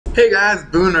Hey guys,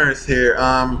 Boon Earth here.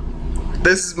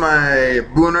 This is my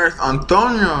Boon Earth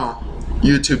Antonio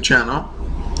YouTube channel.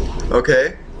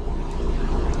 Okay,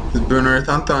 this is Boon Earth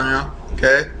Antonio.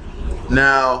 Okay,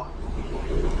 now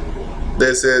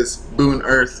this is Boon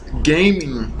Earth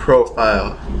Gaming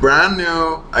profile, brand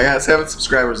new. I got 7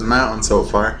 subscribers on that one so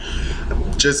far.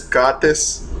 Just got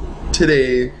this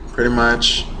today, pretty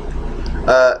much.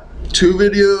 2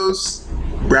 videos,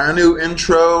 brand new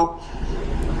intro.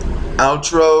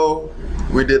 Outro,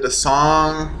 we did a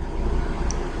song.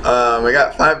 We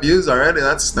got 5 views already.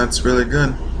 That's really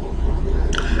good.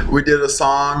 We did a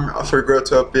song for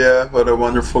Growtopia. What a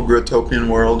wonderful Growtopian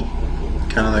world.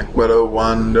 Kind of like what a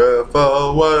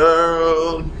wonderful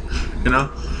world, you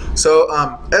know. So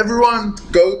everyone,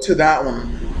 go to that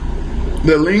one.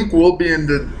 The link will be in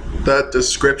the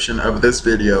description of this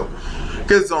video,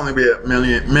 because it's only be a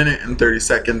minute and 30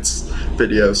 seconds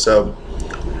video. So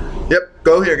yep,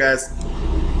 go here guys.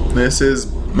 This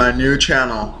is my new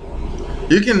channel.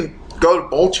 You can go to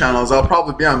both channels. I'll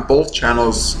probably be on both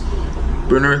channels.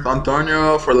 Boon Earth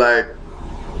Antonio for like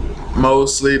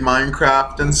mostly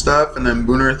Minecraft and stuff, and then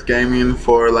Boon Earth Gaming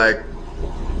for like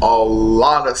a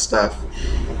lot of stuff.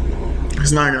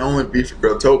 It's not gonna only be for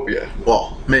Growtopia.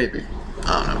 Well, maybe.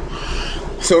 I don't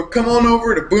know. So come on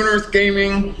over to Boon Earth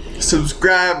Gaming,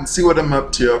 subscribe, and see what I'm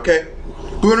up to, okay?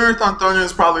 Boon Earth Antonio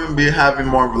is probably gonna be having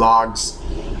more vlogs.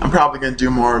 I'm probably gonna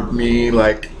do more of me,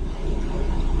 like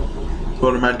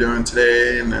what am I doing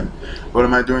today, and then what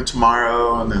am I doing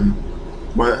tomorrow, and then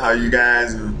how you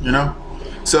guys, and you know.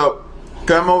 So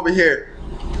come over here,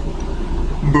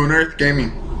 Boon Earth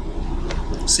Gaming.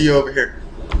 See you over here.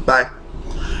 Bye,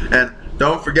 and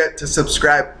don't forget to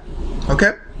subscribe.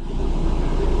 Okay.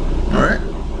 All right.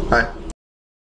 Bye.